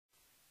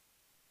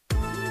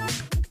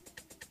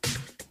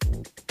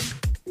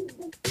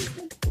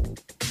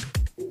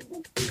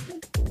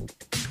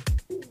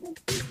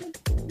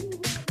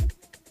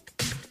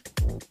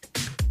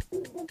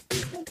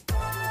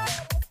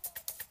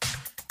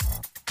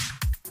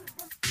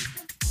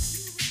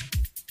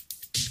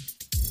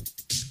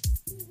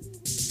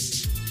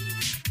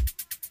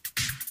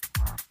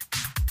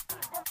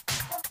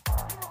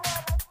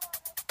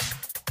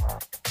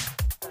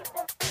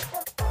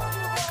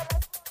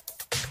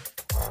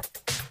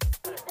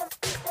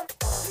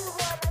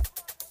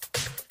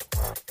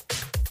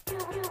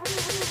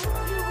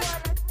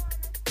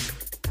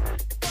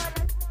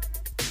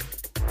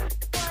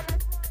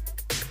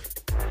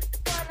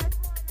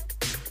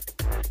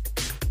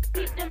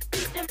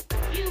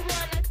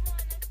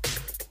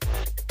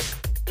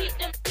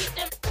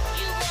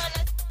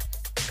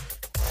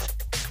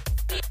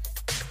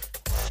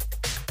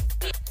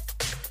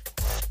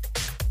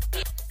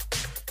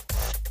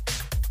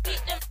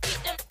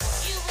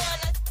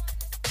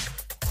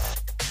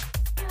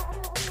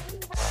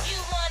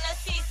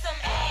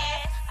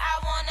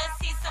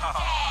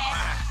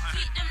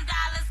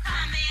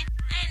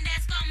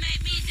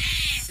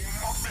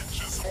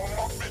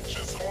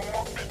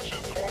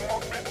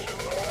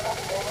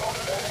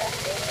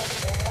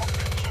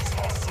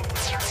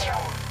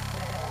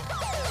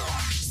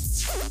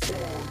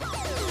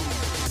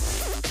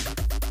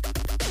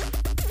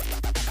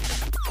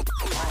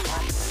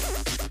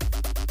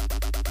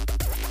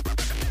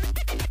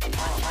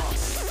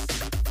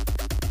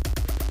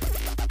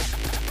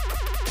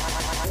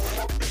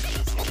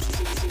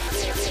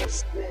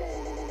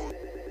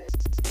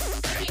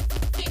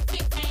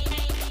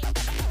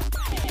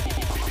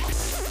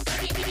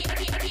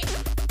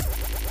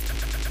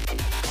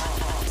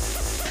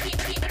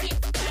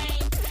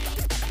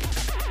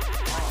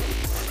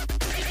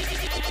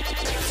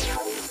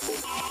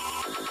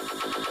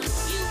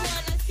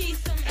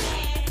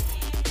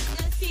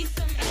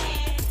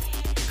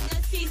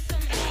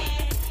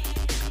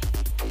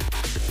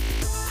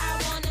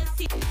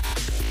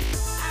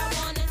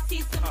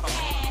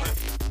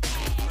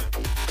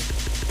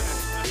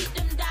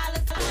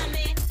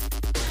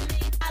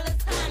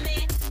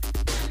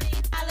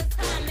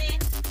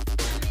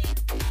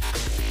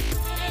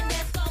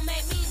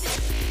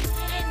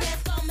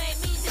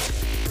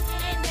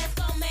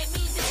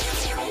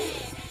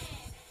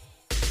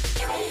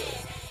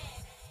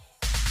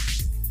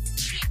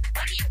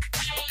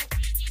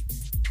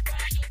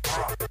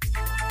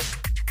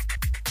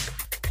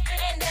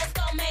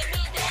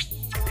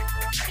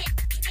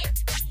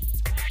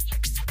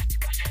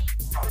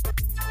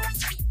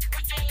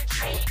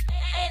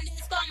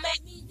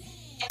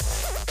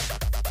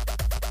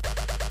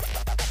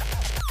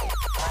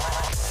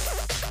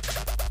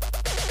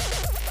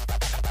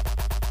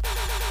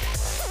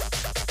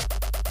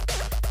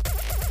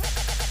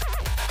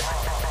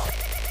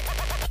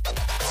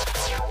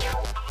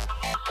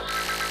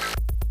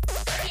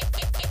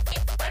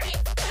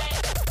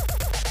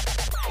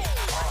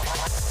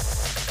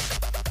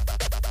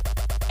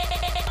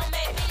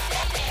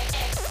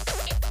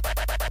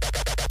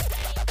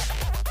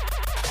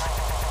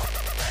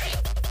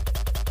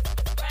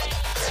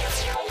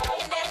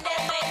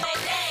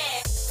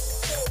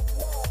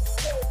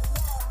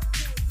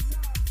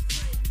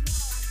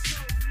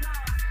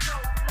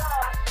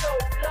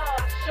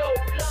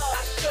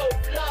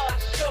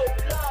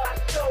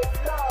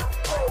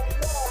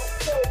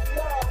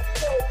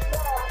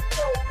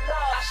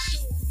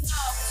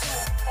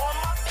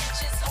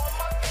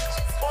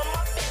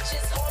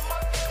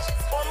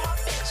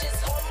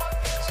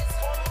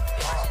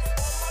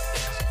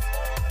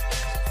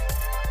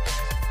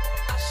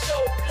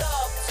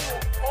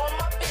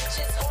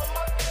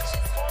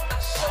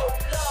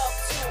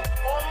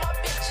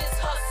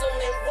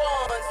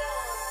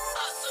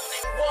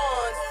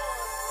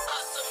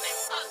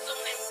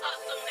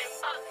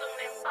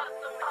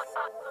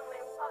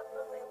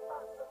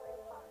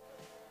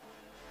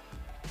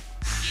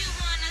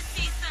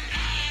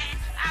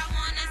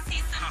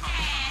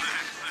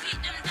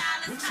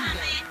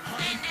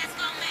And that's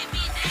gonna make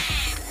me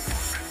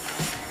dance.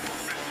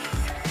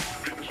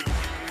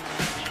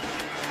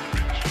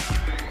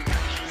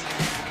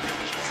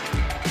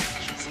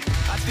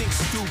 I think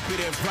stupid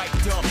and right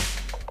dumb.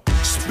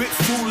 Spit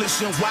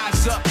foolish and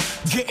wise up.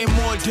 Getting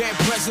more dead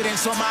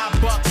presidents on my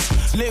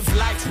bucks. Live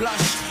life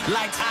plush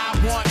like I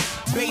want.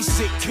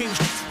 Basic king.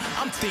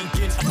 I'm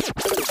thinking,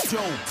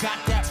 yo, got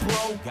that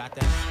bro? Got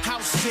that?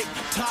 House sick,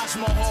 Taj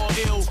Mahal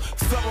ill.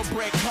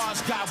 Thoroughbred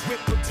cars got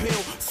whip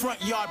appeal.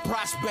 Front yard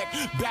prospect,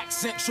 back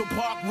Central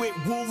Park with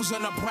wolves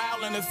on the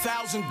prowl and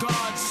 1,000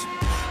 guards.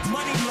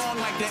 Money long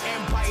like the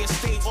Empire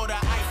State or the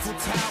Eiffel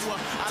Tower.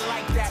 I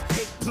like that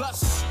big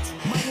plus.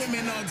 My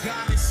women are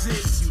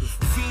goddesses.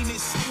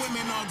 Venus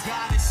women are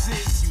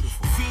goddesses.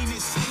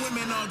 Venus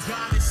women are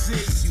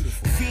goddesses.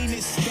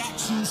 Venus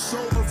statues so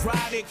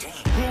erotic.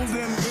 Pull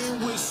them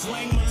in with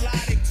swing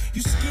melodic.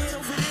 You scared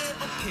over there?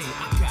 Okay,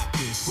 I got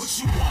this. What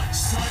you want,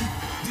 son?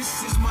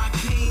 This is my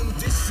game.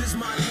 This is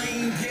my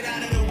lane. Get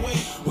out of the way.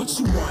 What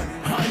you want,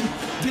 hun?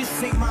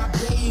 This ain't my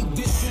babe.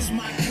 This is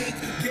my cake.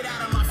 Get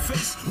out of my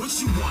face. What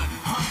you want,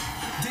 huh?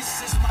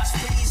 This is my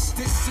space.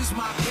 This is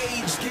my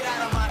page. Get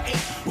out of my ink.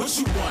 What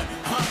you want,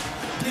 huh?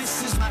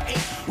 This is my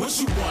ink. What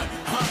you want,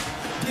 huh?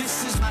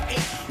 This is my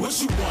ink. What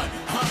you want,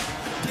 huh?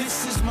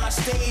 This is my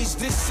stage.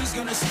 This is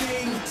gonna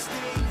sting.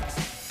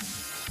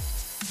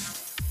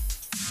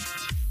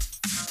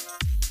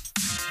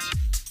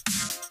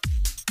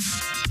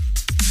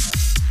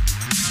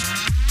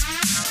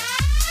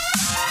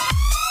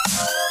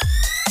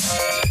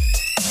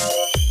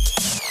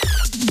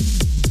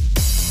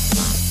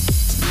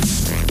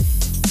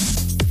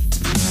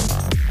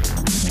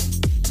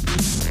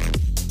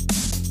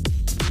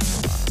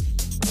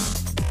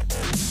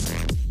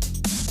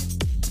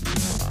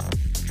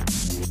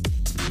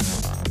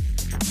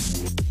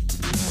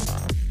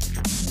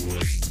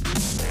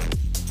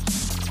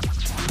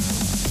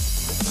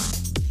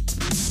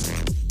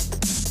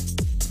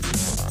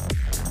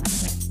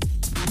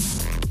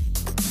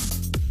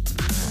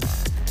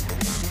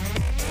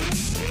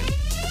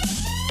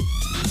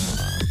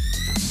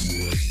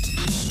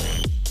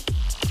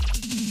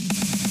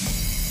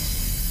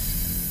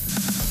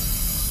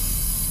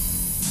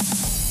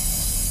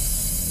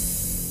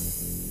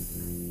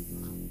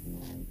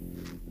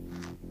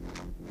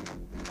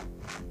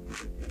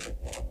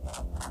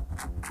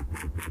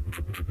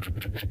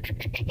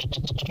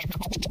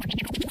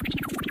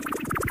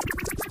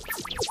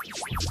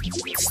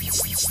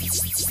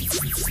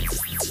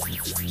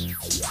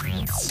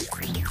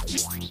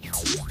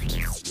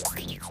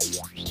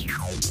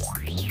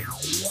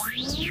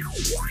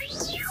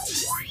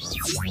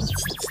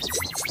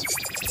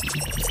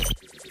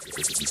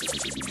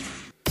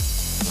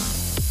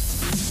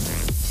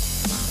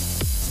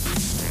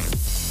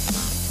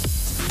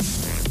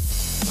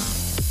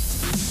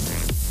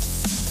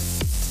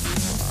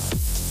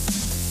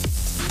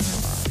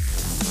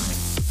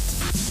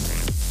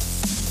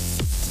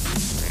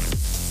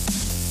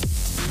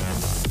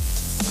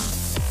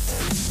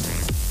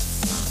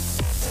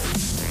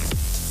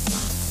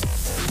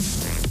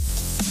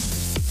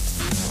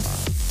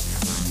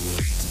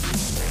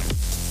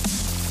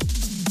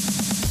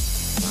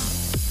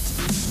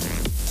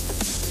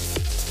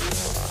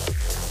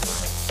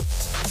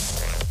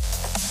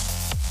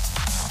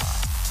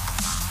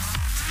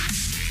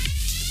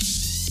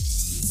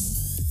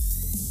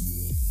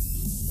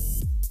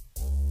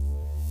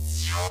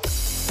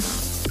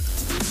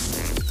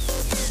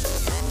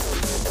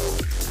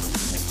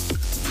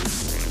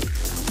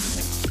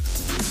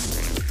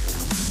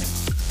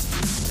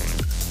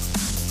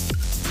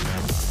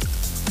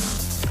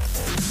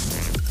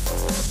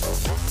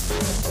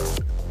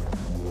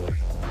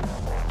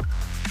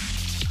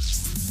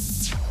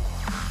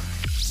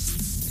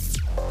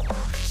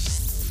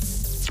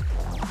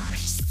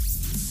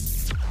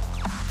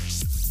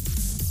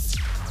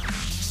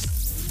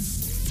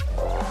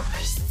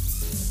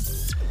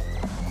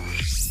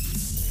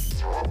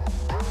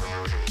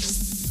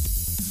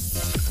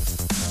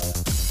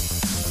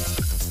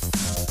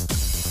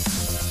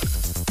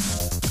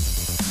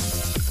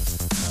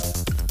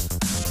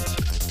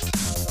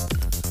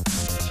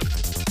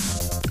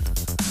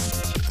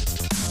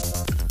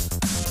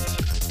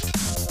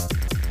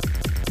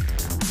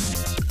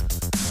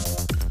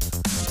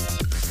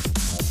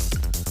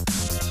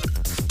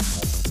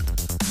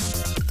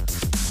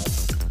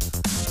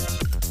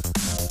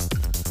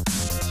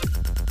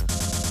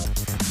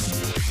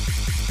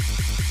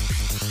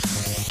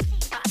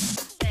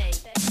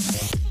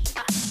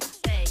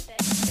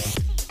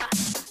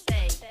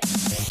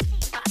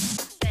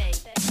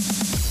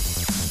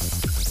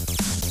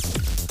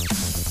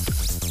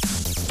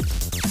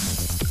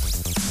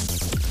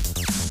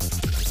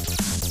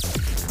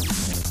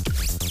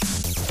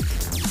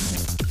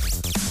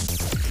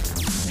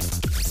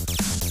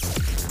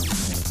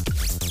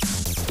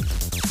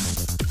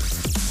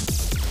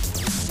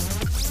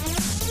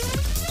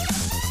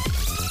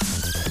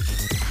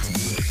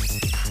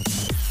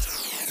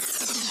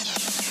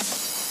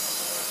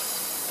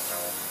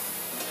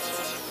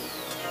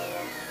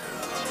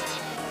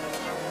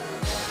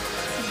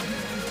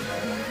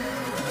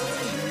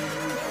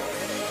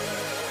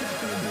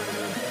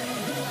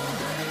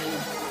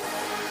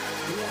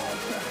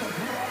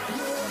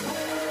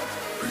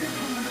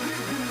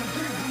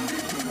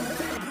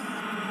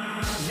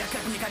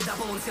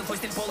 полон сил, твой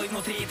стиль полый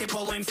внутри, и ты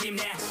полу МС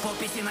мне.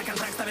 Подписи на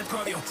контракт ставят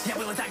кровью, я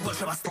был и так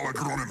больше вас стал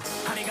огромен.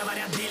 Они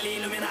говорят, Билли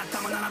иллюминат,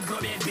 там и на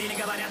надгробие Билли.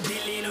 Говорят,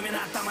 Билли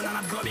иллюминат, там и на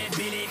надгробие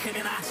Билли их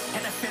имена.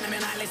 Это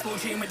феноменальный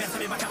случай, мы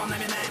перцами пока вам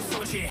наминаем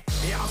случаи.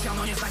 Я молчал,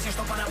 но не значит,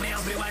 что подобрел.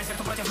 Сбриваюсь,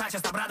 кто против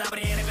начисто, брат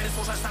добрее. Рэперы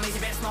слушаешь штаны,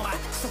 теперь снова.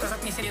 Сука,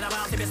 заткнись, я не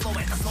давал тебе слово.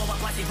 Это слово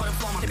плати твоим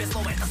фломом. Тебе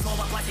слово, это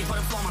слово плати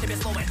твоим фломом. Тебе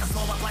слово, это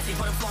слово плати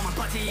твоим фломом.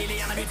 Плати, или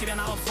я набью тебе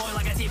на лоб свой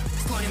логотип.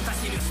 Склонен к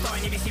насилию,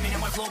 стой, не беси меня,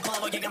 мой флоу,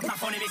 половой гигант на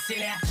фоне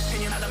веселья. И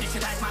не надо мне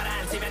читать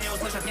мораль, тебя не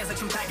услышат,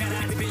 незачем так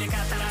орать. Ты велика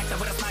таракта,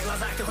 вырос на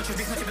глазах. Ты хочешь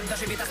бить, но тебе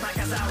даже Витас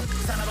наказал.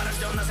 Заново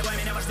рожден, называй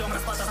меня вождем.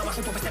 Расплата за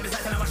вашу тупость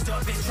обязательно вас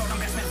ждет. Весь в черном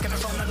космет с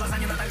капюшом на глаза,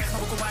 не на торгах, но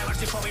выкупай ваш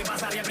дешевый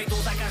базар. Я приду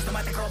за каждым,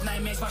 это кровная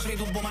месть. Ваши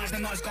идут бумажный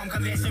ноль,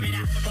 скомкан весь у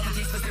меня. Опыт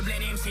есть в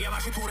истреблении МС, я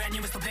ваши туры, одни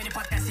выступления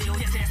подкосил.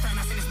 Если я стою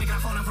на сцене с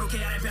микрофоном в руке,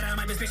 я рэпером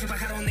обеспечен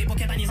похоронный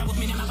букет. Они зовут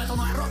меня на бэтл,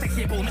 но я рот их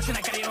ебу.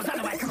 Начинай карьеру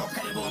заново,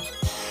 кнопка ребут.